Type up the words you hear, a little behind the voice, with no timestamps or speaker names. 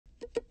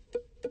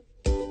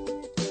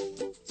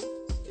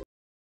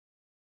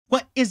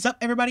is up,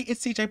 everybody?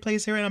 It's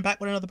Cjplays here, and I'm back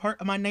with another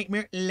part of my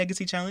Nightmare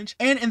Legacy Challenge.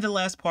 And in the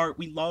last part,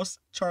 we lost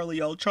Charlie,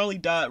 y'all. Charlie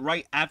died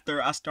right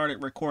after I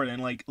started recording.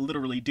 Like,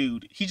 literally,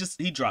 dude. He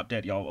dropped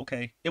dead, y'all,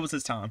 okay? It was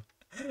his time.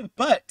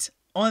 But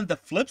on the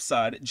flip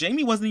side,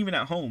 Jamie wasn't even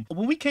at home.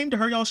 When we came to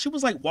her, y'all, she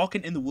was like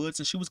walking in the woods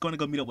and she was going to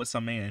go meet up with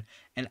some man.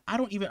 And I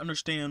don't even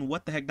understand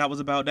what the heck that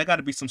was about. That got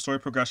to be some story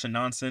progression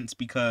nonsense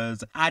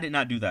because I did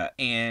not do that.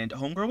 And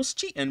homegirl was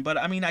cheating, but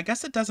I mean, I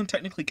guess it doesn't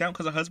technically count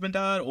because her husband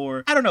died,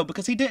 or I don't know,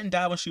 because he didn't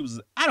die when she was,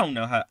 I don't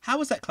know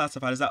how is that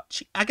classified? Is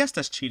that, I guess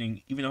that's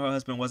cheating, even though her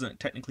husband wasn't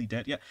technically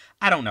dead yet.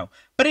 I don't know.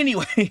 But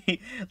anyway,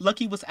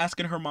 Luckii was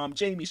asking her mom,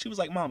 Jamie, she was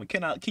like, Mom,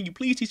 can you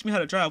please teach me how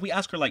to drive? We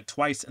asked her like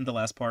twice in the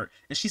last part,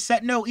 and she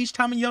said no each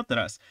time and yelled at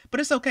us. But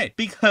it's okay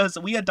because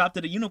we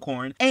adopted a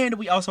unicorn and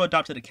we also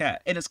adopted a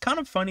cat. And it's kind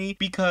of funny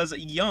because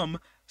Yum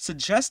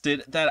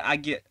suggested that I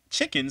get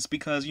chickens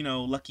because, you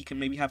know, Luckii can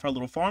maybe have her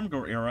little farm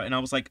girl era, and I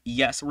was like,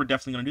 yes, we're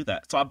definitely gonna do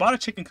that. So I bought a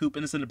chicken coop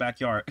and it's in the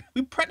backyard.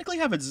 We practically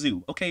have a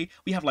zoo, okay?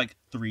 We have like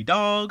 3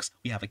 dogs,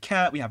 we have a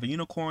cat, we have a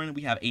unicorn,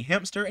 we have a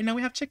hamster, and now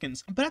we have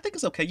chickens. But I think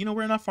it's okay, you know,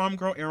 we're in our farm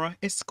girl era.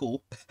 It's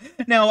cool.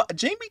 Now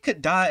Jamie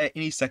could die at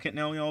any second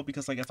now, y'all,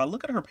 because like if I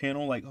look at her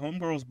panel, like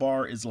homegirl's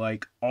bar is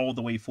like all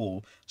the way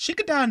full. She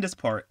could die in this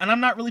part, and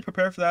I'm not really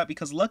prepared for that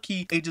because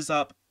Luckii ages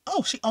up.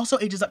 Oh, she also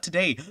ages up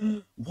today.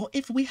 What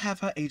if we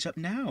have her age up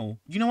now?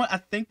 You know what? I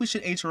think we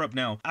should age her up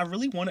now. I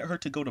really wanted her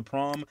to go to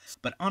prom,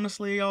 but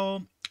honestly,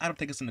 y'all, I don't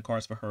think it's in the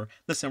cards for her.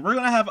 Listen, we're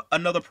gonna have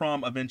another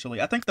prom eventually.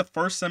 I think the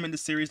first sim in the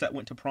series that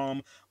went to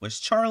prom was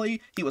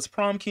Charlie. He was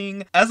prom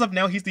king. As of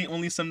now, he's the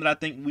only sim that I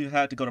think we've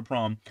had to go to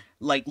prom.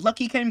 Like,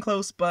 Luckii came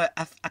close, but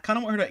I kind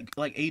of want her to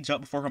like age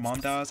up before her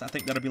mom dies. I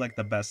think that'll be like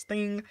the best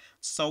thing.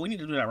 So we need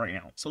to do that right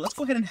now. So let's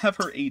go ahead and have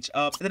her age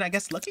up. And then I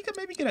guess Luckii could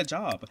maybe get a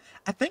job.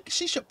 I think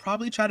she should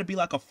probably try to be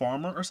like a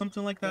farmer or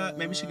something like that.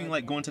 Maybe she can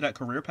like go into that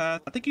career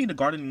path. I think you need a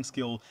gardening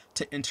skill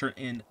to enter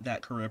in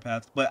that career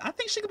path. But I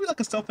think she could be like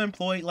a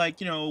self-employed,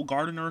 like, you know,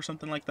 gardener or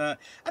something like that.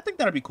 I think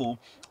that'd be cool.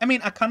 I mean,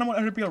 I kind of want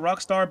her to be a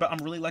rock star, but I'm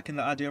really liking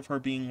the idea of her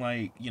being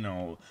like, you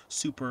know,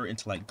 super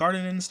into like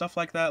gardening and stuff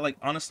like that. Like,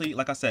 honestly,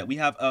 like I said, we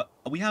have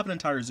an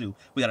entire zoo.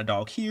 We got a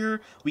dog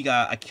here, we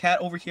got a cat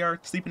over here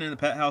sleeping in the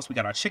pet house, we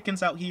got our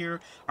chickens out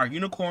here, our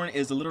unicorn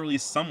is literally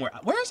somewhere.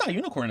 Where's our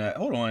unicorn at?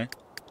 Hold on.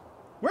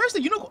 Where's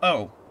the unicorn?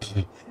 Oh,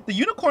 the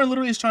unicorn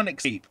literally is trying to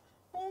escape.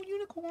 Oh,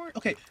 unicorn.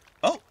 Okay.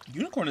 Oh,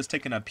 unicorn is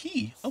taking a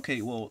pee.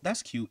 Okay, well,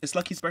 that's cute. It's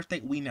Luckii's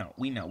birthday. We know.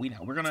 We're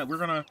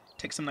gonna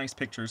take some nice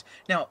pictures.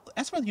 Now,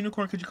 as for the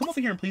unicorn, could you come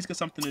over here and please get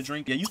something to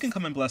drink? Yeah, you can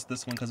come and bless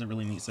this one because it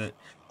really needs it.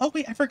 Oh,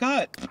 wait, I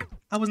forgot.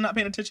 I was not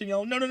paying attention,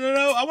 y'all. No.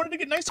 I wanted to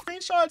get nice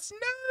screenshots.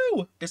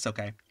 No. It's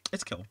okay.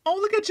 It's cool. Oh,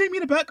 look at Jamie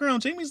in the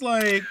background. Jamie's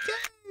like,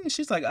 yay.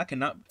 She's like, I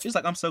cannot. She's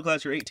like, I'm so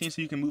glad you're 18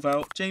 so you can move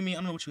out. Jamie, I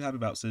don't know what you have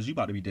about, sis. You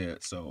about to be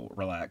dead, so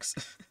relax.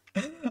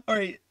 All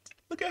right.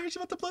 Look at her, she's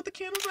about to blow the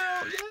candles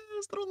out.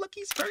 Yes, little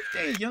Luckii's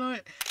birthday. You know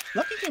what?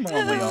 Luckii came a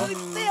long way, y'all.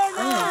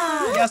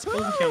 Yes, blow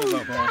the candles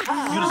out,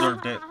 bro. You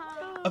deserved it.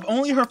 If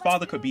only her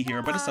father could be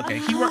here, but it's okay.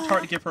 He worked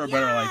hard to give her a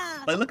better life.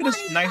 Like, look at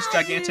this nice,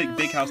 gigantic,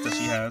 big house that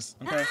she has,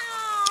 okay?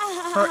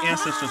 Her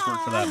ancestors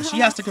worked for that, but she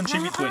has to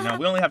contribute to it now.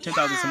 We only have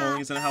 10,000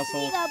 simoleons in the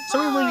household,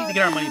 so we really need to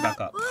get our money back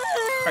up. All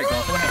right,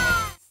 girl, go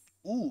ahead.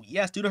 Ooh,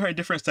 yes, due to her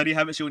indifferent study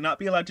habits, she would not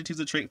be allowed to choose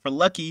a trait. For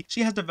Luckii,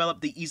 she has developed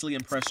the easily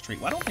impressed trait.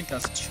 Well, I don't think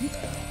that's too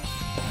bad.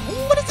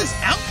 Ooh, what is this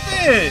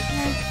outfit?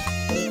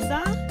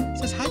 It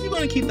says, how are you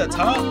going to keep the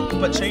top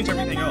but change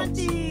everything else?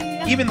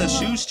 Even the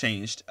shoes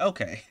changed.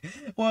 Okay.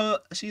 Well,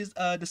 she's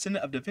a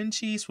descendant of Da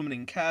Vinci, swimming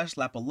in cash,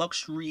 lap of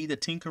luxury, the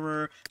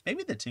Tinkerer.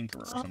 Maybe the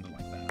Tinkerer or something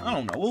like that. I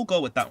don't know. We'll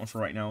go with that one for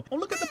right now. Oh,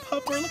 look at the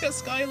pupper. Look at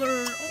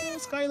Skylar. Oh,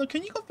 Skylar.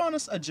 Can you go find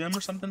us a gem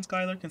or something,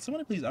 Skylar? Can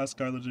somebody please ask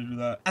Skylar to do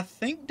that? I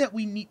think that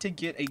we need to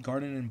get a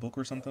gardening book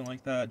or something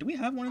like that. Do we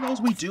have one of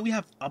those? We do. We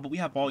have, but we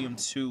have volume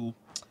 2.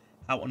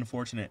 How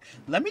unfortunate.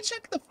 Let me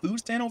check the food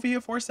stand over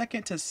here for a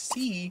second to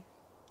see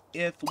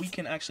if we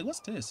can actually,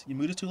 what's this? Your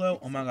mood is too low?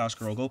 Oh my gosh,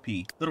 girl, go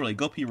pee. Literally,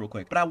 go pee real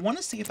quick. But I want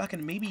to see if I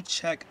can maybe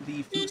check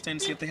the food stand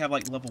to see if they have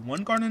like level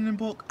 1 gardening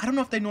book. I don't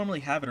know if they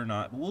normally have it or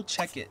not, but we'll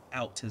check it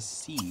out to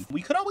see.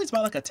 We could always buy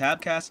like a tab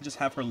cast and just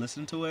have her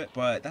listen to it,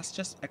 but that's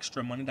just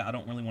extra money that I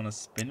don't really want to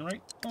spend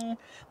right now.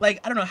 Like,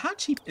 I don't know, how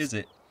cheap is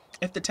it?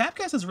 If the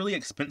Tapcast is really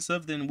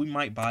expensive, then we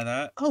might buy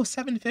that. Oh,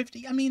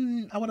 $7.50. I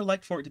mean, I would have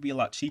liked for it to be a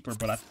lot cheaper,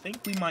 but I think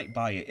we might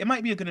buy it. It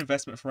might be a good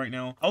investment for right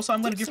now. Also,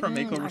 I'm going to give her a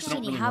makeover, so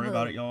don't really worry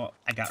about it, y'all.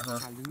 I got her.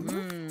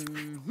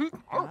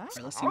 All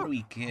right, let's see what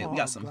we get. We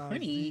got some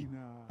honey.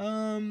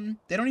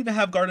 They don't even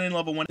have gardening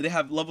level 1. They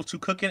have level 2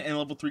 cooking and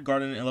level 3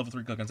 gardening and level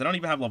 3 cooking. They don't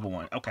even have level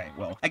 1. Okay,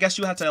 well, I guess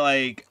you have to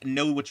like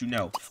know what you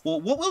know.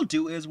 Well, what we'll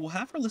do is we'll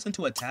have her listen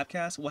to a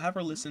Tapcast. We'll have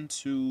her listen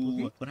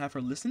to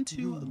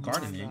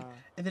gardening.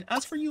 And then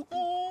as for you,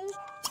 oh,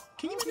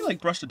 can you maybe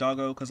like brush the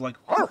doggo? Cause like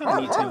you kind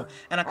of need to.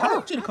 And I kind of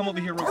want you to come over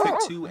here real quick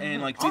too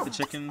and like feed the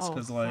chickens,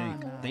 cause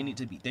like they need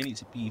to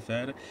be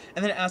fed.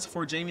 And then as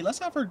for Jamie, let's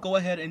have her go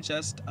ahead and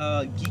just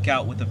geek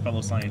out with the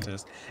fellow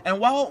scientist. And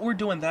while we're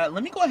doing that,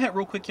 let me go ahead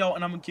real quick, y'all,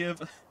 and I'm gonna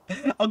give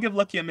I'll give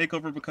Luckii a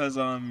makeover because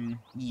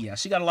yeah,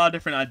 she got a lot of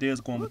different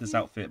ideas going with this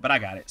outfit, but I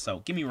got it.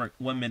 So give me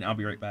 1 minute, I'll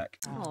be right back.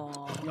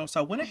 Y'all,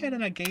 so I went ahead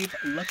and I gave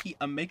Luckii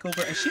a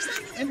makeover, and she's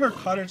like in her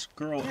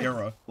Cottagecore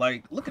era.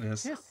 Like, look at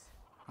this.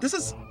 This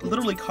is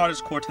literally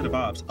Cottagecore to the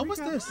Bobs. Oh, what's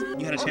this?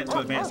 You had a chance to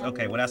advance.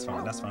 Okay, well, that's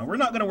fine. That's fine. We're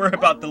not going to worry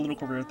about the little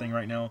career thing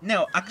right now.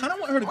 Now, I kind of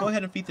want her to go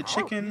ahead and feed the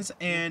chickens,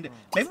 and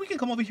maybe we can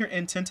come over here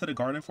and tend to the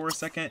garden for a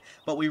second,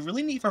 but we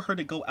really need for her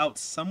to go out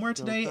somewhere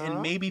today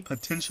and maybe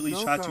potentially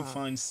try to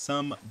find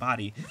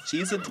somebody.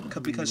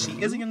 Because she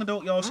is a young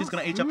adult, y'all. She's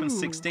going to age up in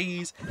 6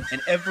 days,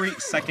 and every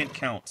second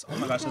counts. Oh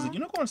my gosh, is a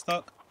unicorn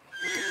stuck?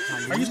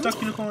 Are you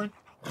stuck, unicorn?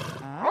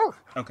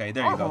 Okay,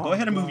 there you go. Go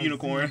ahead and move,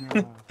 unicorn.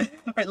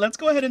 All right, let's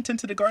go ahead and tend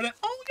to the garden.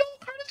 Oh, yo,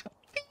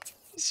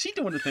 she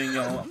doing the thing,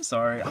 y'all. I'm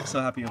sorry. I'm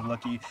so happy with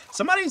Luckii.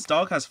 Somebody's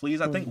dog has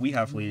fleas. I think we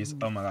have fleas.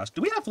 Oh my gosh.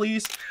 Do we have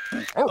fleas?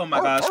 Oh my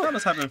gosh.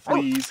 Shauna's having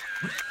fleas.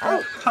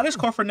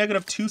 Cottagecore for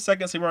negative 2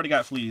 seconds. We've already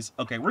got fleas.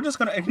 Okay, we're just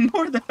going to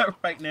ignore that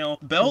right now.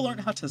 Belle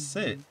learned how to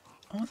sit.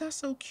 Oh, that's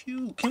so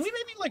cute. Can we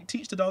maybe like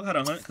teach the dog how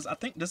to hunt? Because I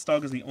think this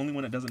dog is the only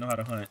one that doesn't know how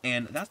to hunt.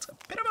 And that's a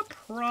bit of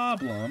a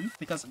problem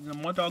because the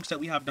more dogs that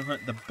we have to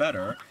hunt, the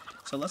better.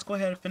 So let's go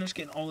ahead and finish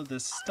getting all of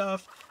this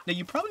stuff. Now,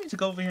 you probably need to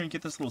go over here and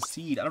get this little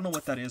seed. I don't know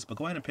what that is, but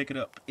go ahead and pick it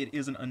up. It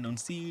is an unknown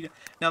seed.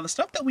 Now, the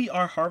stuff that we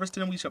are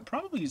harvesting, we should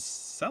probably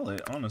sell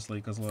it, honestly,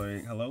 because,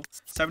 like, hello?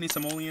 70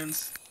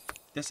 simoleons.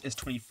 This is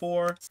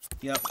 24.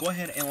 Yep, go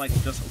ahead and, like,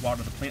 just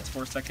water the plants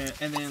for a second.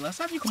 And then let's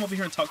have you come over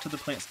here and talk to the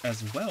plants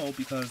as well,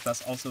 because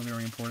that's also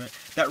very important.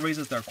 That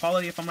raises their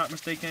quality, if I'm not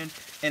mistaken.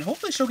 And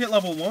hopefully she'll get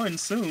level 1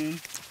 soon.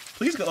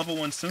 Please get level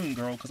 1 soon,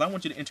 girl, because I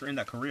want you to enter in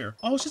that career.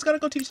 Oh, she's got to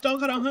go teach the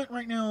dog how to hunt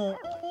right now.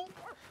 Oh.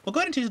 Well,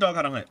 go ahead and teach the dog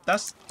how to hunt.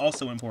 That's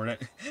also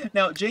important.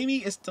 Now, Jamie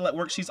is still at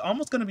work. She's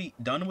almost going to be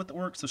done with the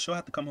work, so she'll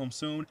have to come home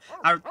soon.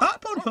 I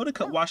thought Hilda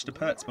could wash the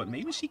pets, but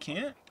maybe she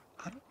can't.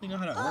 I don't really know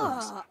how that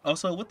works.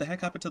 Also, what the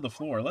heck happened to the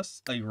floor?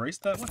 Let's erase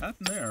that. What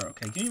happened there?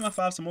 Okay, give me my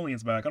 5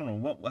 simoleons back. I don't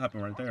know what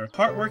happened right there.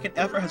 Hard work and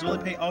effort has really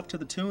paid off to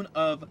the tune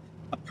of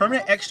a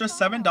permanent extra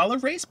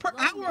 $7 raise per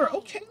hour.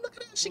 Okay, look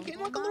at that. She getting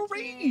like a little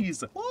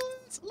raise.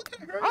 What? Look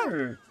at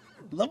her.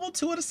 Level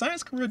 2 of the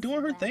science career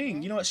doing her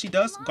thing. You know what she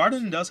does?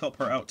 Gardening does help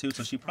her out too,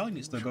 so she probably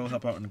needs to go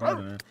help out in the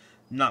garden.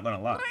 Not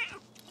gonna lie.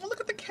 Oh,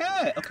 look at the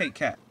cat. Okay,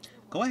 cat.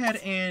 Go ahead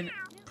and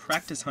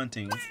practice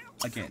hunting.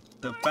 Again,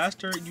 the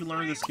faster you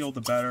learn the skill,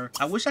 the better.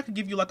 I wish I could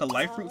give you like a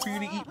life fruit for you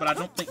to eat, but I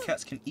don't think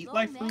cats can eat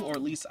life fruit, or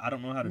at least I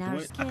don't know how to do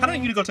it. I kind of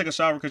need you to go take a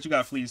shower because you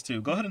got fleas too.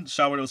 Go ahead and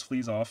shower those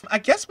fleas off. I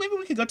guess maybe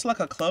we could go to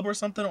like a club or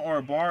something, or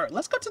a bar.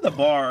 Let's go to the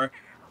bar.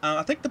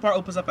 I think the bar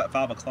opens up at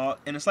 5 o'clock,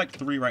 and it's like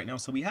 3 right now,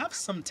 so we have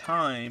some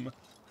time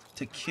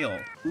to kill.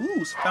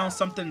 Ooh, found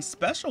something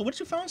special. What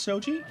you found,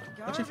 Shoji?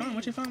 What you found?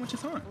 What you found? What you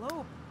found?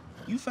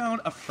 You found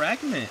a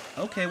fragment.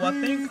 Okay, well,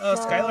 I think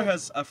Skylar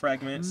has a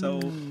fragment, so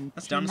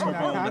that's dinosaur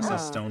bone. That's a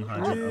stone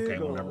hydrant. Okay,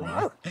 well, never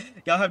mind.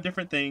 Y'all have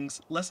different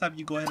things. Let's have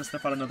you go ahead and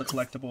sniff out another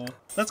collectible.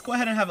 Let's go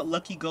ahead and have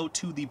Luckii go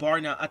to the bar.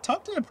 Now, I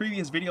talked in a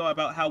previous video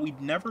about how we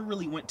never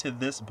really went to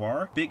this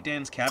bar, Big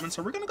Dan's cabin,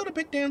 so we're gonna go to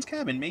Big Dan's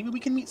cabin. Maybe we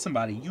can meet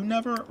somebody. You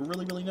never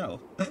really know.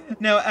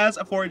 Now, as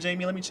for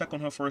Jamie, let me check on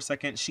her for a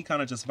second. She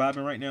kind of just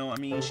vibing right now. I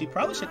mean, she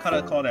probably should kind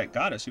of call that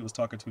goddess she was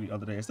talking to the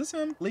other day. Is this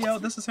him? Leo,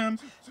 this is him.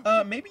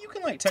 Maybe you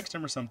can like text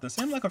him or something.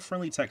 Send him like a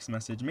friendly text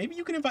message. Maybe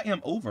you can invite him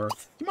over.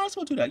 You might as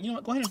well do that. You know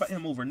what? Go ahead and invite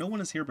him over. No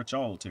one is here but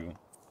y'all two.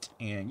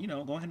 And, you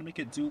know, go ahead and make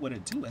it do what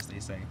it do, as they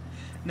say.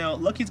 Now,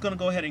 Lucky's gonna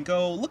go ahead and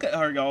go. Look at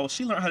her, y'all.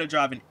 She learned how to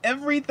drive and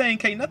everything.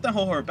 Can't nothing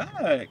hold her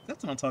back.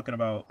 That's what I'm talking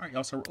about. All right,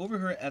 y'all. So we're over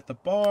here at the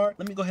bar.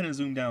 Let me go ahead and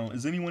zoom down.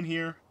 Is anyone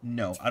here?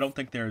 No, I don't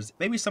think there's.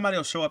 Maybe somebody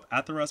will show up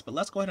after us, but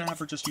let's go ahead and have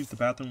her just use the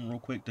bathroom real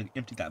quick to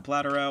empty that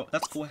bladder out.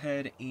 Let's go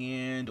ahead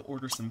and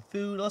order some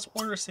food. Let's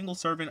order a single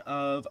serving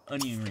of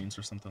onion rings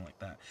or something like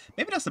that.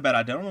 Maybe that's a bad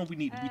idea. I don't know if we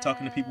need to be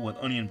talking to people with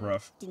onion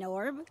breath.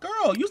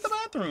 Girl, use the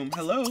bathroom.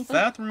 Hello,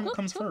 bathroom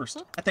comes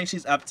first. I think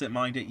she's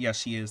absent-minded. Yes,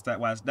 she is.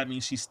 That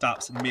means she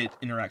stops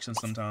mid-interaction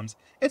sometimes.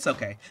 It's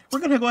okay. We're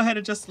gonna go ahead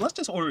and let's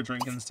just order a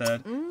drink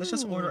instead. Let's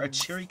just order a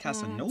cherry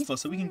Casanova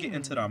so we can get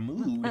into our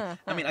mood.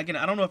 I mean, again,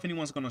 I don't know if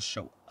anyone's gonna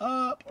show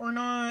up or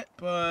not,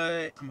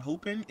 but I'm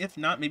hoping. If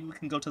not, maybe we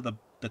can go to the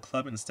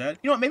club instead.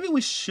 You know what? Maybe we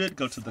should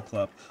go to the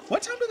club.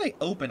 What time do they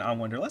open, I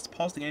wonder? Let's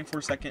pause the game for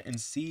a second and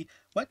see.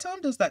 What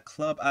time does that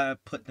club I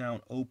put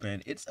down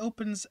open? It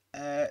opens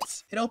at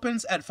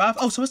 5.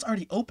 Oh, so it's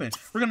already open.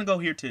 We're gonna go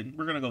here too.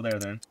 We're gonna go there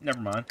then. Never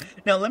mind.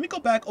 Now let me go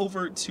back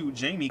over to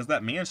Jamie, because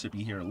that man should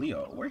be here.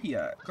 Leo, where he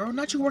at? Girl,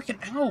 not you working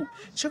out.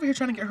 She's over here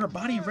trying to get her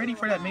body ready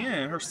for that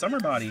man, her summer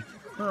body.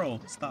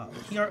 Girl, stop.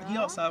 He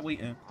outside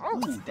waiting.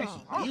 Ooh, there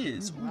he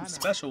is. Ooh,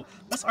 special.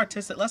 Let's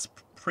artistic. Let's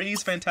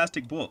praise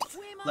fantastic book.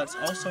 Let's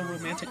also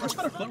romantic. Let's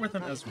try to flirt with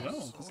him as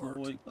well.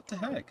 Boy, what the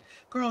heck?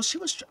 Girl, she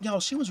was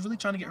really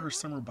trying to get her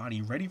summer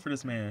body ready for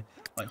this man.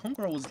 Like,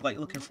 homegirl was like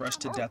looking fresh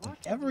to death and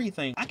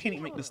everything. I can't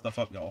even make this stuff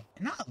up, y'all.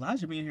 And not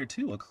Elijah being here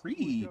too. A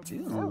creep.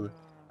 Ew.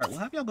 Alright, we'll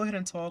have y'all go ahead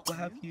and talk. We'll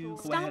have you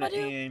go ahead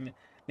and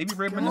maybe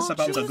reminisce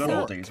about the good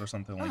old days or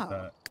something like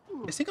that.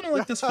 Is he gonna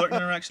like this flirt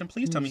interaction?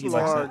 Please tell me he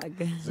likes it.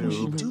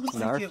 He do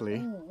like it.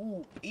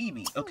 Ooh,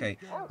 baby. Okay,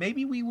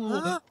 maybe we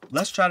will.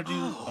 Let's try to do.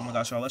 Oh my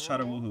gosh, y'all. Let's try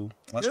to woohoo.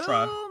 Let's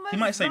try. He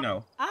might say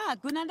no.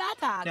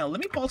 Now let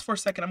me pause for a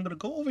second. I'm gonna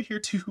go over here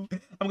to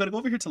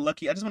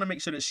Luckii. I just want to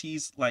make sure that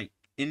she's like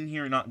in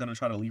here, not gonna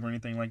try to leave or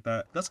anything like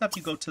that. Let's have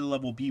you go to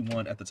level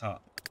B1 at the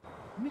top.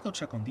 Let me go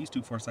check on these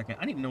two for a second.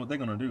 I need to know what they're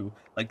gonna do.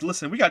 Like,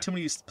 listen, we got too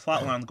many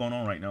plot lines going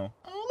on right now.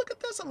 Oh, look at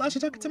this.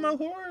 Elijah talking to my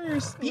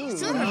horse.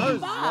 Easy's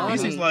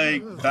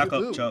like, back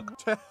up, Chuck.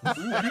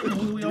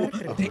 Ooh,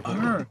 they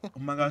are. Oh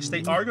my gosh,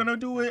 they are gonna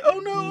do it. Oh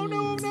no,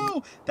 no,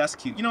 no. That's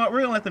cute. You know what?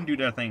 We're gonna let them do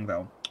their thing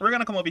though. We're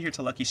gonna come over here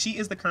to Luckii. She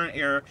is the current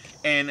heir,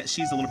 and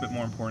she's a little bit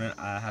more important,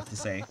 I have to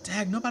say.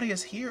 Dag, nobody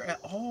is here at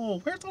all.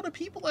 Where's all the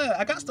people at?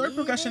 I got start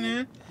progression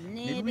in.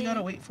 Maybe we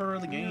gotta wait for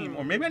the game,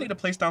 or maybe I need to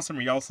place down some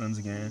Rialsons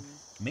again.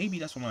 Maybe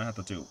that's what I have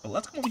to do. But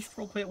let's come over here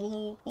real quick.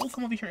 We'll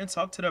come over here and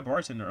talk to the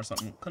bartender or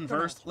something.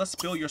 Converse. Let's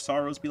spill your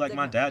sorrows. Be like,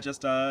 my dad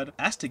just died.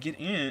 Ask to get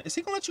in. Is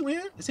he gonna let you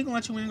in? Is he gonna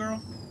let you in, girl?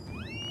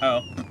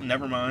 Oh,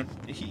 never mind.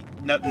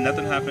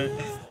 Nothing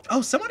happened.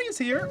 Oh, somebody is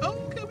here. Oh,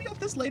 okay, we got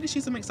this lady.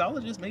 She's a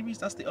mixologist. Maybe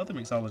that's the other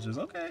mixologist.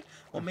 Okay.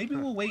 Well, maybe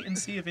we'll wait and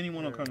see if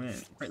anyone will come in.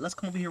 All right, let's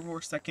come over here for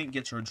a second.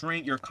 Get your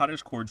drink, your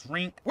cottagecore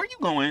drink. Where are you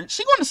going?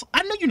 She going to?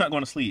 I know you're not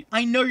going to sleep.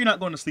 I know you're not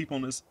going to sleep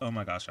on this. Oh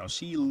my gosh, y'all.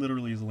 She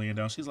literally is laying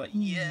down. She's like,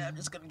 yeah, I'm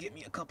just gonna get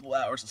me a couple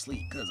hours of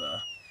sleep because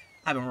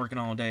I've been working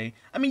all day.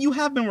 I mean, you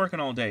have been working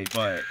all day,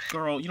 but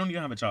girl, you don't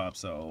even have a job,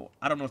 so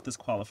I don't know if this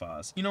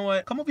qualifies. You know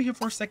what? Come over here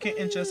for a second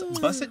and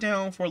just bust it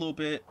down for a little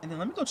bit, and then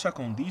let me go check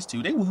on these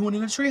two. They woohooing in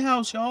the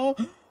treehouse, y'all.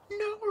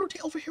 No, they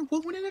over here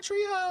woohooing in the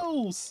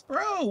treehouse.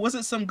 Bro, was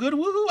it some good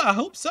woohoo? I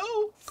hope so.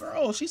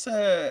 Girl, she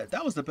said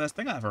that was the best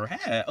thing I ever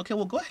had. Okay,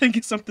 well, go ahead and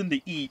get something to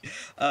eat.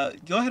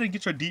 Go ahead and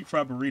get your deep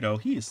fried burrito.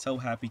 He is so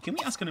happy. Can we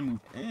ask her to move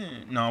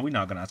in? No, we're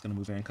not gonna ask her to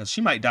move in because she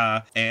might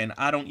die, and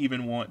I don't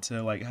even want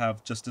to like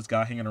have just this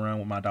guy hanging around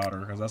with my daughter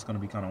because that's gonna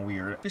be kind of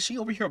weird. Is she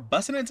over here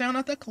busting it down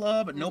at the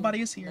club? Nobody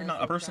is here,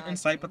 not a person in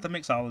sight but the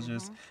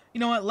mixologist. You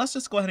know what? Let's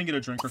just go ahead and get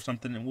a drink or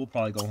something, and we'll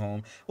probably go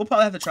home. We'll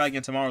probably have to try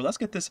again tomorrow. Let's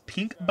get this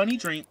pink bunny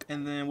drink,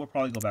 and then we'll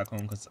probably go back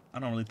home because I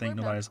don't really think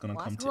nobody's gonna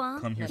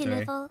come here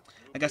today.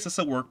 I guess it's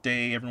a work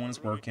day.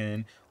 Everyone's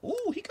working.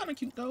 Ooh, he kind of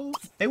cute though.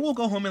 Maybe we'll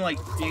go home and like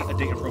create a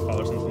dating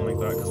profile or something like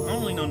that because I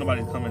don't really know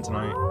nobody's coming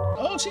tonight.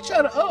 Oh, she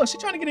trying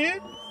to get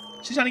in.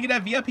 She's trying to get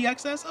that VIP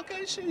access.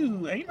 Okay,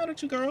 shoot. I ain't mad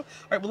at you, girl. All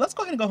right, well, let's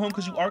go ahead and go home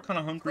because you are kind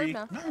of hungry.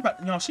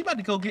 She about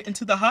to go get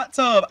into the hot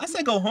tub. I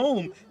said go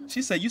home.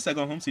 She said, you said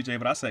go home, CJ,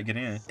 but I said get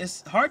in.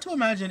 It's hard to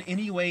imagine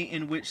any way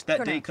in which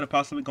that date could have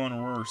possibly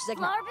gone worse.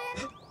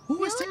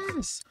 Who is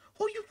this?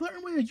 Who you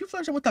flirting with? You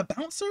flirting with the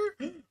bouncer?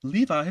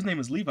 Levi. His name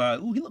is Levi.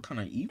 Ooh, he look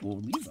kind of evil.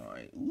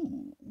 Levi.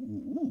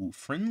 Ooh.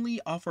 Friendly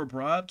offer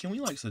bribe. Can we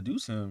like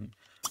seduce him?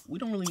 We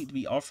don't really need to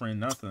be offering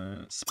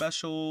nothing.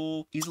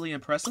 Special, easily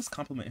impressed. Let's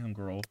compliment him,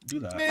 girl. Do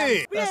that.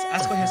 Let's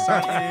ask what his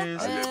sign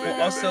is.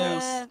 We'll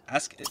also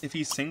ask if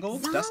he's single.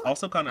 That's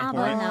also kind of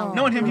important.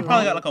 Knowing him, he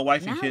probably got like a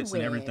wife and kids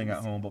and everything at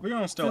home, but we're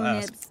gonna still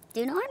ask.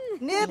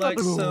 Like,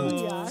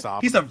 so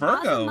he's a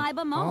Virgo.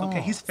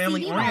 Okay, he's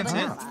family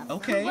oriented.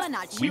 Okay,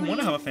 we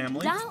want to have a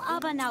family.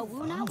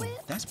 Oh,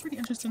 that's pretty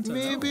interesting to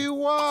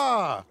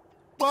know.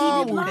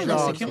 Hey,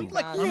 listen, can we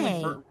like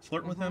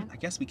flirt with him? I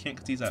guess we can't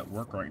because he's at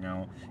work right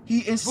now. He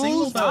is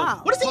single though.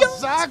 What is he yelling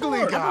at us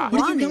for?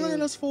 What are you yelling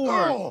at us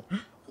for?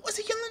 What's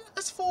he yelling at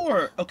us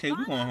for? Okay,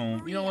 we're going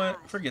home. You know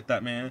what? Forget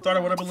that, man. Start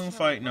a water balloon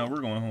fight? No,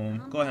 we're going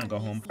home. Go ahead and go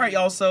home. All right,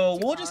 y'all. So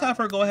we'll just have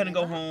her go ahead and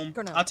go home.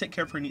 I'll take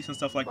care of her needs and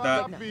stuff like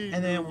that.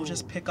 And then we'll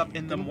just pick up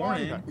in the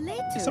morning.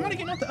 Is somebody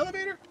getting off the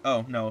elevator?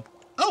 Oh, no.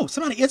 Oh,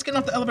 somebody is getting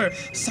off the elevator.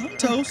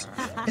 Santos.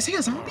 Is he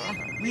a zombie?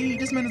 Wait,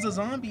 this man is a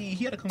zombie.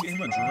 He had to come get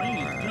him a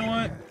drink. You know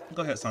what?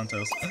 Go ahead,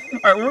 Santos. All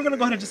right, we're going to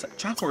go ahead and just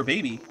try for a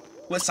baby.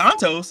 With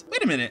Santos?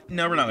 Wait a minute.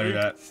 No, we're not going to do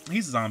that.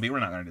 He's a zombie. We're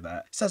not going to do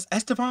that. It says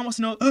Esteban wants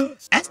to know.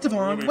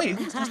 Esteban? Wait,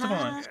 who's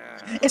Esteban?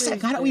 It's that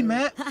guy that we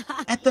met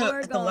at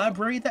the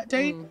library that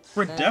day.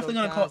 We're definitely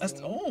going to call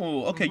Esteban.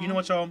 Oh, okay. You know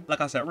what, y'all?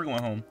 Like I said, we're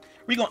going home.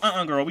 We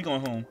going, girl. We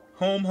going home.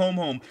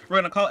 Home. We're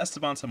gonna call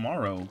Esteban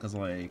tomorrow because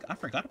like I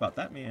forgot about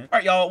that man. All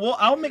right, y'all. Well,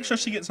 I'll make sure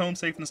she gets home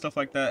safe and stuff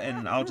like that,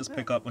 and I'll just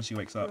pick up when she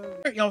wakes up.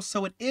 All right, y'all.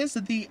 So it is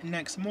the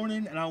next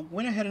morning, and I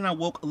went ahead and I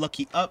woke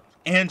Luckii up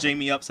and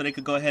Jamie up so they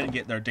could go ahead and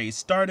get their day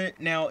started.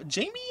 Now,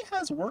 Jamie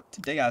has work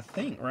today, I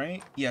think,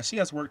 right? Yeah, she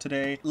has work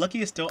today.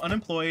 Luckii is still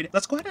unemployed.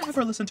 Let's go ahead and have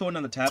her listen to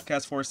another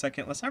Tabcast for a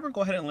second. Let's have her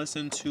go ahead and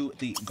listen to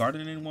the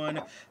gardening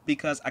one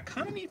because I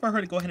kind of need for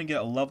her to go ahead and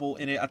get a level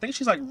in it. I think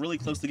she's like really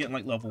close to getting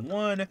like level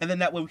 1, and then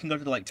that way we can go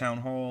to like town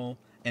hall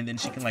and then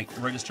she can like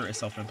register as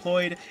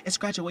self-employed. It's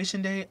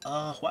graduation day.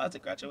 Why is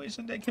it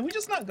graduation day? Can we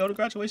just not go to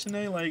graduation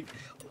day? Like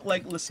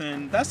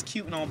listen, that's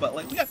cute and all, but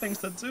like we got things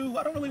to do.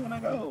 I don't really want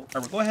to go. All right,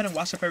 we'll go ahead and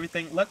wash up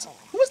everything.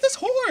 Who is this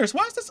horse?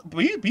 Why is this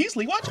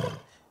Beasley? Why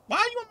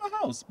are you in my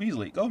house?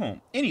 Beasley, go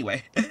home.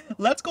 Anyway,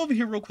 let's go over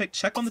here real quick,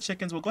 check on the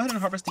chickens. We'll go ahead and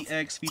harvest the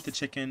eggs, feed the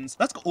chickens.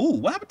 Let's go. Ooh,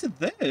 what happened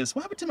to this?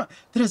 What happened to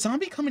did a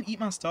zombie come and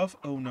eat my stuff?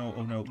 Oh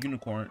no,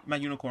 unicorn. My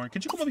unicorn.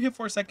 Could you come over here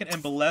for a second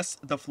and bless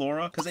the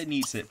flora? Because it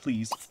needs it,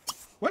 please.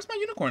 Where's my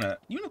unicorn at?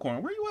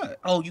 Unicorn, where you at?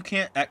 Oh, you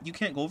can't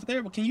go over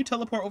there? Well, can you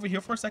teleport over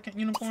here for a second,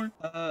 unicorn?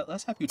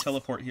 Let's have you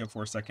teleport here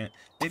for a second.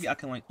 Maybe I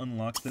can like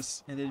unlock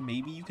this and then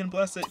maybe you can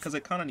bless it because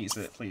it kind of needs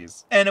it,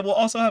 please. And we'll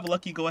also have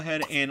Luckii go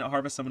ahead and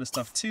harvest some of the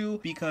stuff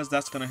too because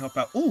that's going to help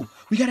out. Ooh,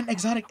 we got an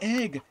exotic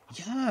egg.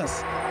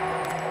 Yes.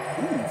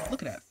 Ooh,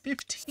 look at that.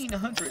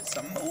 1,500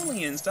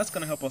 simoleons. That's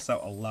going to help us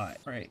out a lot.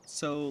 All right,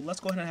 so let's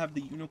go ahead and have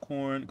the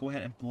unicorn go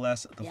ahead and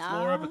bless the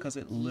flora because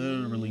it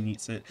literally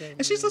needs it.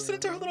 And she's listening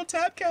to her little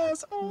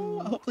tabcast. Oh,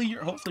 hopefully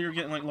you're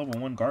getting like level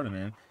 1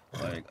 gardening.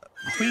 Like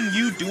between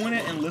you doing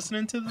it and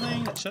listening to the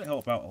thing, that should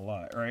help out a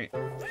lot, right?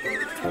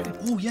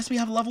 Oh yes, we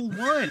have level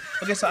 1.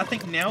 Okay, so I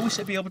think now we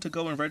should be able to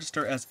go and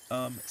register as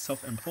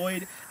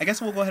self-employed. I guess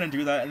we'll go ahead and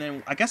do that, and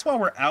then I guess while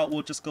we're out,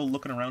 we'll just go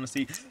looking around and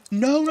see.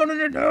 No!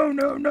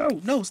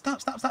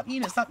 Stop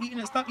eating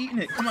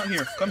it! Come out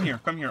here!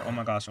 Come here! Oh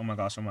my gosh!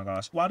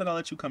 Why did I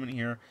let you come in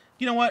here?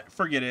 You know what?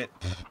 Forget it.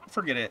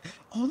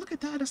 Oh, look at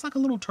that! It's like a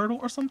little turtle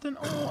or something.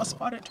 Oh, a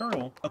spotted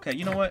turtle. Okay,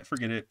 you know what?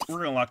 Forget it. We're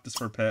gonna lock this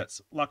for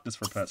pets.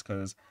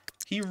 Because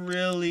he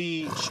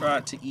really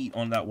tried to eat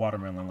on that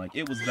watermelon. Like,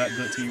 it was that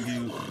good to you,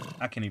 dude.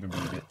 I can't even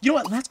believe it. You know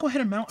what? Let's go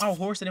ahead and mount our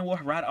horse, and then we'll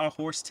ride our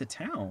horse to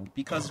town.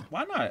 Because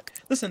why not?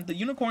 Listen, the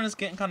unicorn is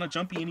getting kind of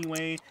jumpy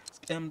anyway.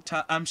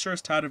 I'm sure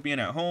it's tired of being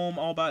at home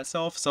all by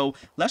itself. So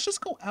let's just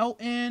go out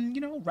and,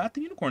 you know, ride the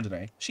unicorn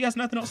today. She has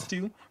nothing else to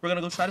do. We're going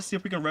to go try to see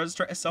if we can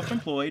register as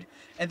self-employed.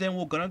 And then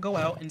we're going to go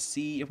out and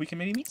see if we can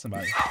maybe meet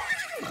somebody.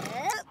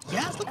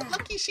 Yes, look at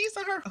Luckii. She's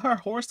in her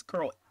horse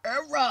girl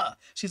era.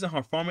 She's in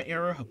her farming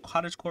era, her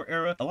cottagecore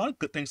era. A lot of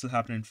good things are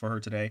happening for her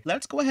today.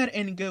 Let's go ahead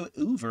and go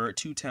over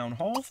to town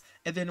hall,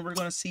 and then we're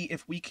going to see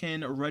if we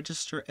can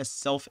register as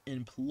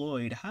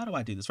self-employed. How do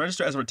I do this?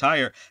 Register as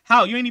retired.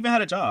 How? You ain't even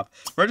had a job.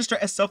 Register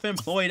as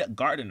self-employed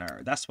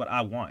gardener. That's what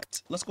I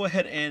want. Let's go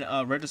ahead and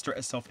register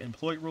as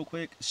self-employed real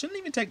quick. Shouldn't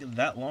even take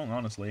that long,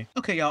 honestly.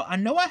 Okay, y'all. I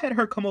know I had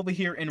her come over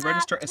here and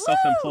register as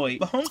self-employed,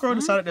 but homegirl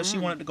decided that she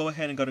wanted to go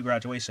ahead and go to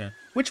graduation,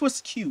 which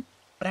was cute.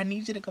 But I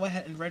need you to go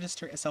ahead and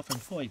register as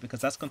self-employed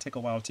because that's going to take a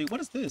while too. What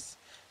is this?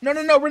 No,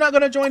 we're not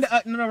going to join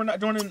the, no, we're not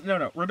joining,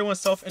 no, we're doing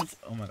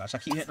oh my gosh, I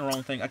keep hitting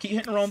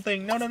the wrong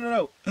thing.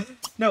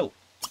 No.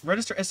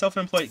 Register as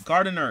self-employed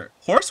gardener.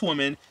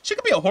 Horsewoman? She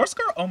could be a horse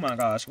girl? Oh my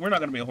gosh, we're not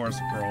going to be a horse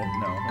girl.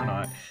 No, we're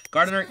not.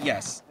 Gardener,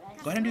 yes.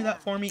 Go ahead and do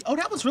that for me. Oh,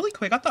 that was really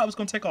quick. I thought it was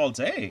going to take all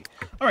day.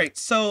 All right,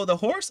 so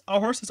our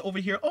horse is over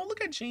here. Oh,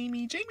 look at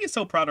Jamie. Jamie is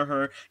so proud of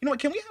her. You know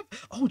what, can we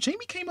have, oh,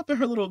 Jamie came up in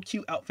her little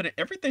cute outfit and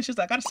everything. She's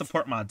like, I got to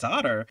support my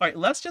daughter. All right,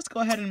 let's just go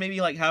ahead and maybe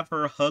like have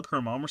her hug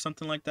her mom or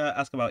something like that.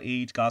 Ask about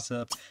age,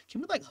 gossip. Can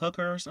we like hug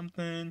her or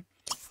something?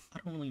 I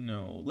don't really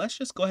know. Let's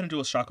just go ahead and do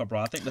a shaka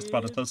bra. I think that's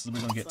about as close as we're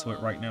going to get to it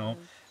right now.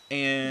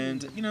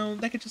 And, you know,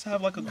 they could just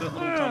have like a good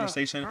little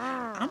conversation.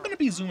 I'm going to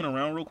be zooming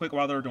around real quick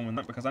while they're doing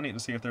that because I need to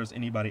see if there's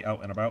anybody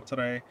out and about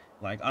today.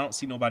 Like, I don't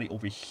see nobody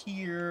over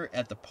here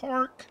at the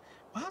park.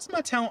 Why is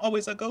my town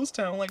always a ghost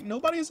town? Like,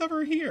 nobody's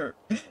ever here.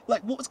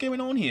 Like, what's going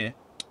on here?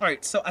 All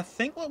right, so I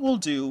think what we'll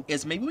do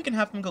is maybe we can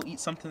have them go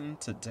eat something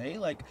today.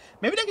 Like,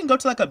 maybe they can go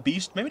to like a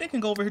beach. Maybe they can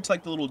go over here to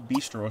like the little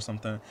bistro or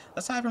something.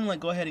 Let's have them like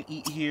go ahead and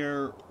eat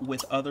here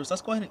with others.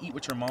 Let's go ahead and eat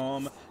with your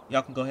mom.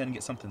 Y'all can go ahead and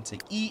get something to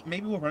eat.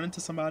 Maybe we'll run into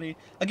somebody.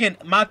 Again,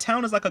 my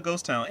town is like a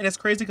ghost town, and it's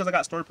crazy because I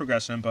got story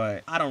progression,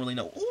 but I don't really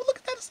know. Oh, look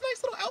at that! It's a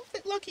nice little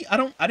outfit,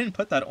 Luckii. I didn't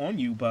put that on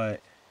you, but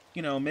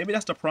you know, maybe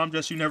that's the prom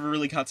dress you never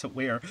really got to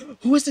wear.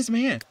 Who is this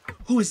man?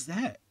 Who is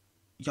that?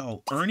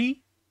 Yo,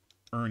 Ernie.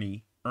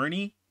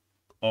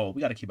 Oh,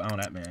 we got to keep an eye on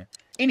that, man.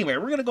 Anyway,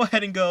 we're going to go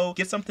ahead and go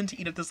get something to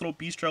eat at this little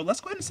bistro.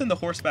 Let's go ahead and send the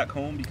horse back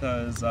home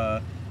because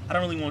I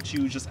don't really want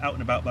you just out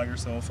and about by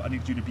yourself. I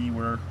need you to be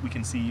where we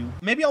can see you.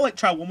 Maybe I'll like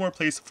try one more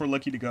place for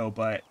Luckii to go,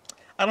 but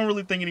I don't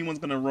really think anyone's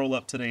going to roll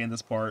up today in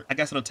this part. I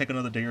guess it'll take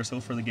another day or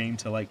so for the game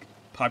to like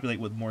populate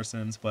with more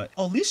sims, but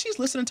at least she's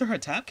listening to her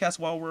tapcast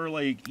while we're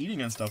like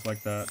eating and stuff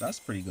like that. That's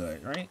pretty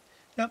good, right?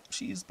 Yep,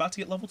 she's about to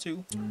get level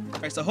 2.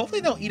 All right, so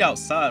hopefully they'll eat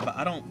outside, but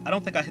I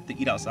don't think I hit the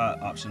eat outside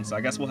option, so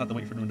I guess we'll have to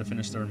wait for them to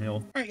finish their meal.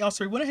 All right, y'all,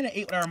 so we went ahead and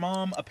ate with our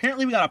mom.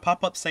 Apparently, we got a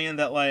pop-up saying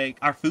that, like,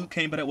 our food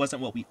came, but it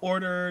wasn't what we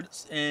ordered,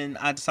 and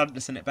I decided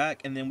to send it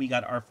back, and then we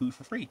got our food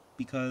for free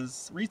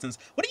because reasons.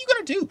 What are you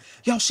gonna do?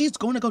 Y'all, she's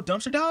going to go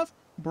dumpster dive?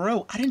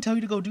 Bro, I didn't tell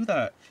you to go do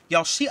that.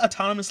 Y'all, she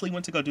autonomously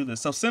went to go do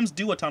this. So Sims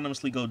do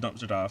autonomously go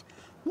dumpster dive.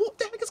 What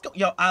the heck is going?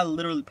 Yo, I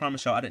literally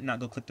promise y'all I did not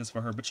go click this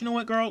for her. But you know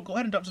what, girl? Go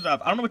ahead and dumpster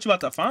dive. I don't know what you're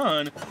about to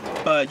find,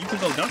 but you can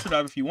go dumpster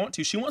dive if you want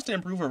to. She wants to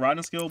improve her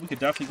riding skill. We could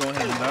definitely go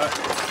ahead and do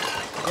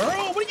that.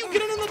 Girl, what are you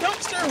getting in the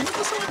dumpster? What's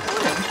this so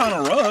important? You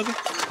found a rug.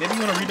 Maybe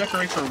you want to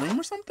redecorate your room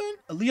or something?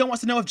 Leo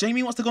wants to know if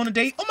Jamie wants to go on a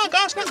date. Oh my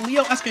gosh, not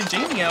Leo asking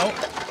Jamie out.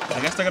 I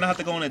guess they're gonna have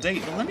to go on a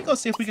date. But let me go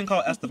see if we can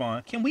call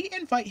Esteban. Can we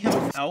invite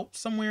him out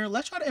somewhere?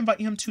 Let's try to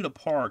invite him to the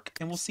park,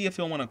 and we'll see if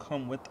he'll want to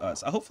come with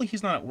us. Hopefully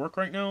he's not at work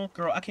right now.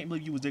 Girl, I can't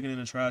believe you was digging in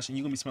the trash, and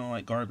you're gonna be smelling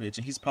like garbage,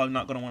 and he's probably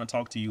not gonna want to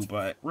talk to you,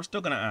 but we're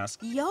still gonna ask.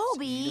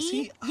 Yobi, does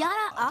he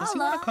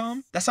want to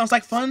come? That sounds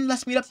like fun.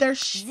 Let's meet up there.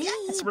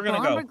 Yes, we're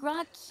gonna go.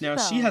 Now,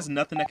 she has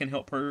nothing that can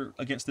help her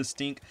against this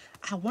stink.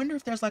 I wonder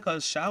if there's like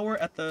a shower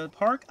at the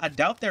park. I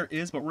doubt there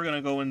is, but we're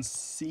gonna go and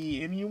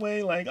see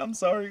anyway. Like, I'm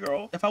sorry,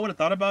 girl. If I would have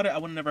thought about it, I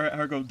would have never had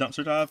her go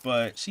dumpster dive,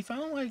 but she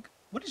found like,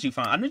 what did you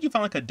find? I know you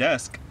found like a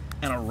desk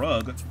and a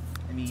rug.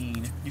 I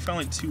mean, you found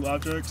like 2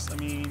 objects. I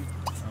mean,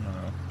 I don't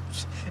know.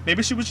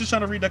 Maybe she was just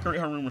trying to redecorate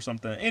her room or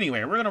something.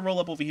 Anyway, we're gonna roll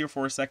up over here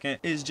for a second.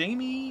 Is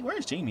Jamie, where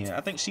is Jamie at?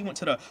 I think she went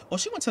to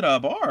the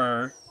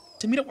bar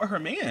to meet up with her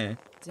man.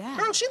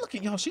 Girl, she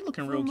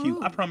looking real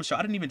cute. I promise y'all,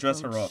 I didn't even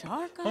dress her up.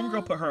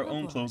 Homegirl put her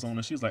own clothes on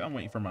and she was like, I'm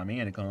waiting for my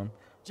man to come.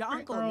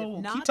 Right,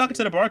 girl, keep talking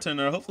to the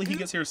bartender. Hopefully he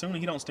gets here soon and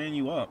he don't stand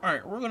you up. All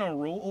right, we're gonna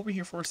roll over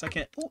here for a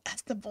second. Oh,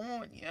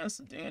 Esteban, yes,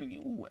 Danny.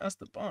 Ooh,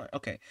 Esteban.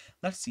 Okay,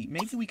 let's see.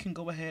 Maybe we can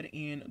go ahead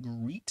and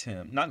greet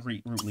him. Not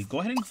greet rudely.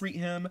 Go ahead and greet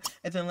him,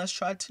 and then let's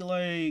try to,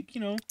 like,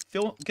 you know,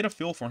 get a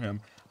feel for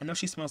him. I know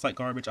she smells like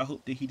garbage. I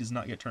hope that he does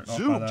not get turned off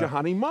by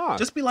that.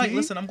 Just be like,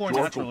 listen, I'm going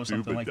natural or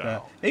something like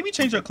that. Maybe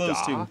change your clothes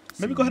too.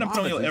 Maybe go ahead and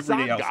put on your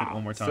everyday outfit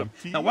one more time.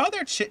 Now, while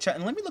they're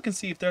chit-chatting, let me look and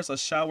see if there's a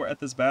shower at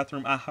this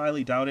bathroom. I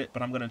highly doubt it,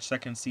 but I'm gonna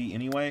check and see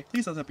anyway.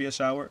 Please let there be a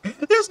shower.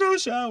 There's no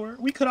shower.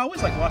 We could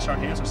always like wash our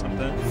hands or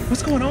something.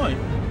 What's going on?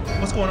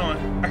 What's going on?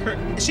 I heard.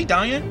 Is she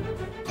dying?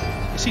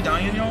 Is she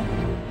dying, y'all?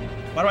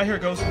 Why do I hear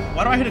ghosts?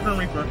 Why do I hear the Grim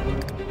Reaper?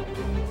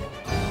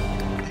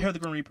 I hear the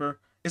Grim Reaper.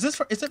 Is it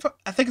for,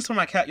 I think it's for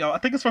my cat, y'all. I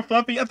think it's for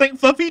Fluffy. I think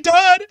Fluffy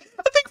died.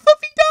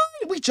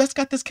 We just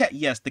got this cat.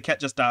 Yes, the cat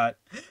just died.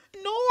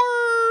 No.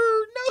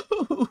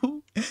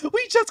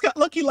 We just got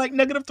Lucky like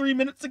 -3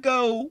 minutes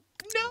ago.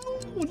 No,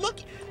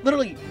 Lucky.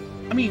 Literally,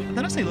 I mean,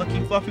 did I say Lucky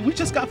Fluffy? We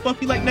just got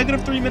Fluffy like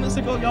 -3 minutes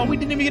ago, y'all. We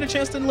didn't even get a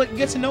chance to like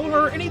get to know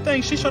her or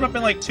anything. She showed up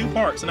in like 2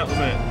 parts, and that was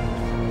it.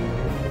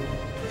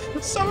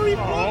 Sorry,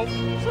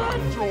 Fluffy.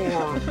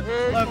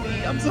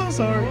 I'm so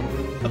sorry.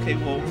 Okay,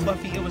 well,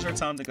 Fluffy, it was your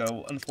time to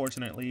go,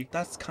 unfortunately.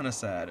 That's kind of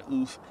sad.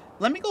 Oof.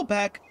 Let me go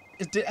back.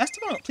 Did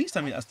Esteban... Please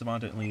tell me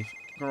Esteban didn't leave.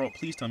 Girl,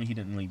 please tell me he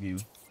didn't leave you.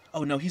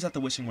 Oh, no, he's at the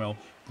wishing well.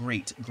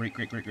 Great.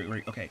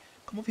 Okay,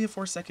 come over here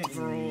for a second,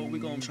 girl. We're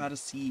going to try to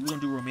see... We're going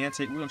to do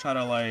romantic. We're going to try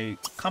to, like,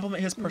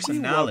 compliment his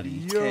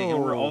personality. Okay,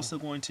 and we're also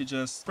going to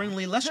just...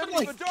 Friendly. Let's try to,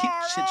 like, keep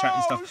chit-chatting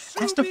and stuff.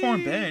 Ask to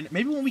form band.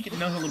 Maybe when we get to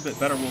know him a little bit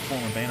better, we'll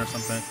form a band or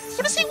something.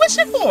 What is he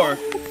wishing for?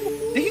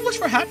 Did he wish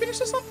for happiness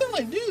or something?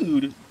 Like,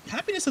 dude,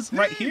 happiness is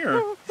right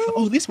here.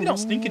 Oh, at least we don't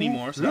stink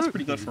anymore, so that's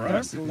pretty good for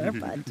us. Ooh,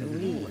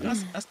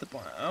 that's the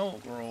point. Oh,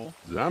 girl.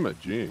 He's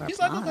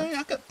like, okay,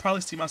 I could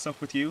probably see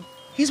myself with you.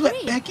 He's with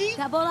Becky?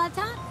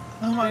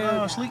 Oh my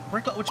gosh,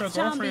 break up with your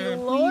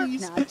girlfriend,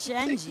 please. Pick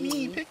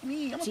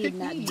me. I'm gonna pick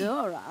me.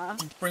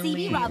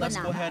 Friendly, let's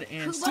go ahead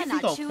and see if he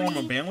gonna form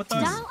a band with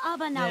us.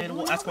 Then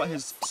we'll ask about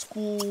his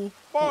school.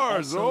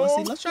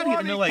 Also, let's try to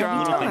get to know like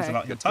little things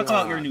about him. Talk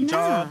about your new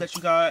job that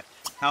you got.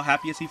 How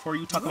happy is he for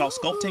you? Talk about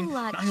sculpting.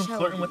 Not him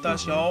flirting with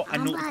us, y'all. I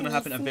knew it was gonna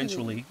happen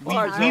eventually.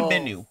 We've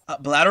been new.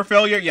 Bladder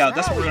failure? Yeah,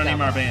 that's what we're gonna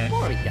name our band.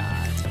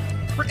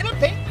 We're in a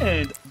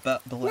band.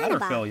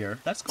 Bladder failure.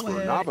 Let's go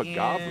ahead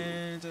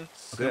and...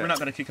 Okay, we're not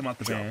going to kick him out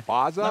the band.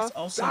 Let's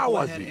also go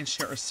ahead and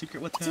share a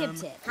secret with him.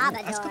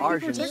 That's going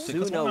to be protected,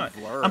 because why not?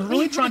 I'm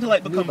really trying to,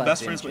 like, become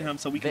best friends with him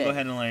so we can go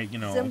ahead and, like, you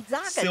know,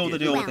 seal the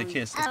deal with a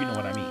kiss, if you know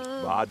what I mean.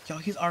 Y'all,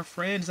 he's our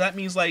friend. That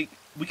means, like,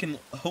 we can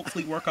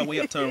hopefully work our way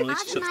up to a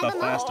relationship stuff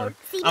faster.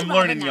 I'm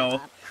learning,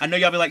 y'all. I know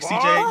y'all be like,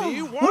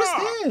 CJ, what is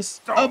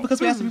this? Oh, because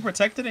we have to be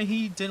protected and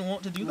he didn't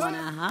want to do that?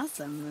 Oh,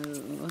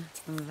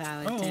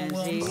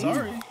 well, I'm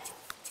sorry.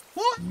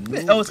 What?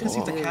 Oh, it's because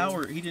he's a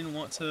coward. He didn't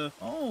want to...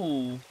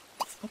 Oh.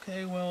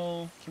 Okay,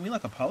 well, can we,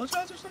 like,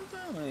 apologize or something?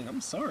 Like,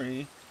 I'm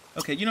sorry.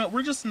 Okay, you know,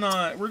 we're just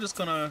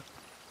gonna...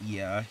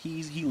 Yeah,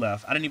 he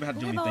left. I didn't even have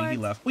to do anything. He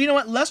left. Well, you know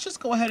what? Let's just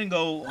go ahead and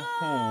go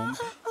home.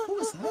 Who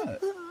is that?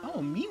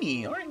 Oh,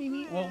 Mimi. All right,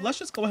 Mimi. Well, let's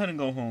just go ahead and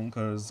go home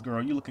because,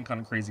 girl, you looking kind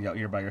of crazy out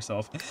here by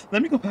yourself.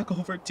 Let me go back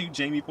over to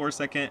Jamie for a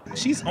second.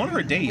 She's on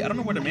her date. I don't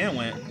know where the man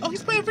went. Oh,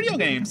 he's playing video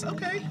games.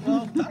 Okay,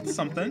 well, that's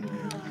something.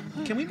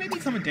 Can we maybe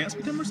come and dance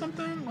with him or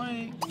something?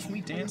 Like, can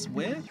we dance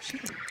with?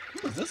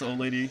 Who is this old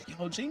lady?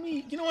 Yo,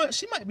 Jamie, you know what?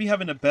 She might be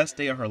having the best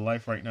day of her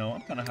life right now.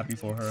 I'm kind of happy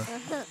for her.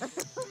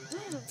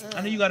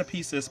 I know you got a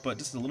piece, sis, but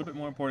this is a little bit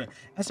more important.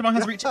 Esteban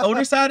has reached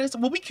older status.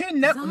 Well, we can't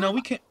no,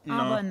 we can't.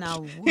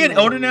 No. He had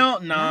older now?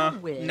 Nah,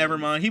 never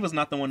mind. He was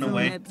not the one to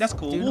wait. That's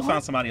cool. We'll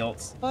find somebody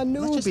else.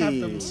 Let's just have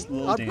them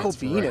slow dance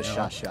for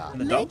right now.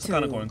 And the dog's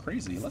kind of going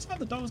crazy. Let's have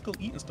the dogs go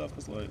eat and stuff,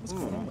 because, like, what's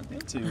going on with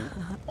them two?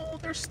 Oh,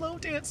 they're slow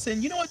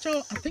dancing. You know what,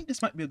 y'all? I think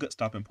this might be a good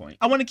stopping point.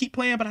 I want to keep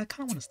playing, but I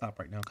kind of want to stop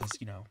right now, because,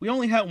 you know, we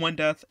only had 1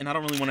 death, and I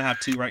don't really want to have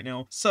 2 right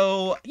now.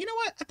 So, you know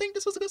what? I think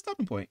this was a good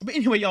stopping point. But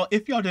anyway, y'all,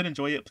 if y'all did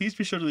enjoy it, please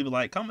be sure to leave a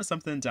like, comment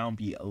something down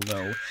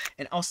below,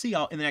 and I'll see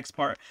y'all in the next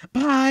part.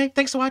 Bye!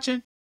 Thanks for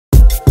watching!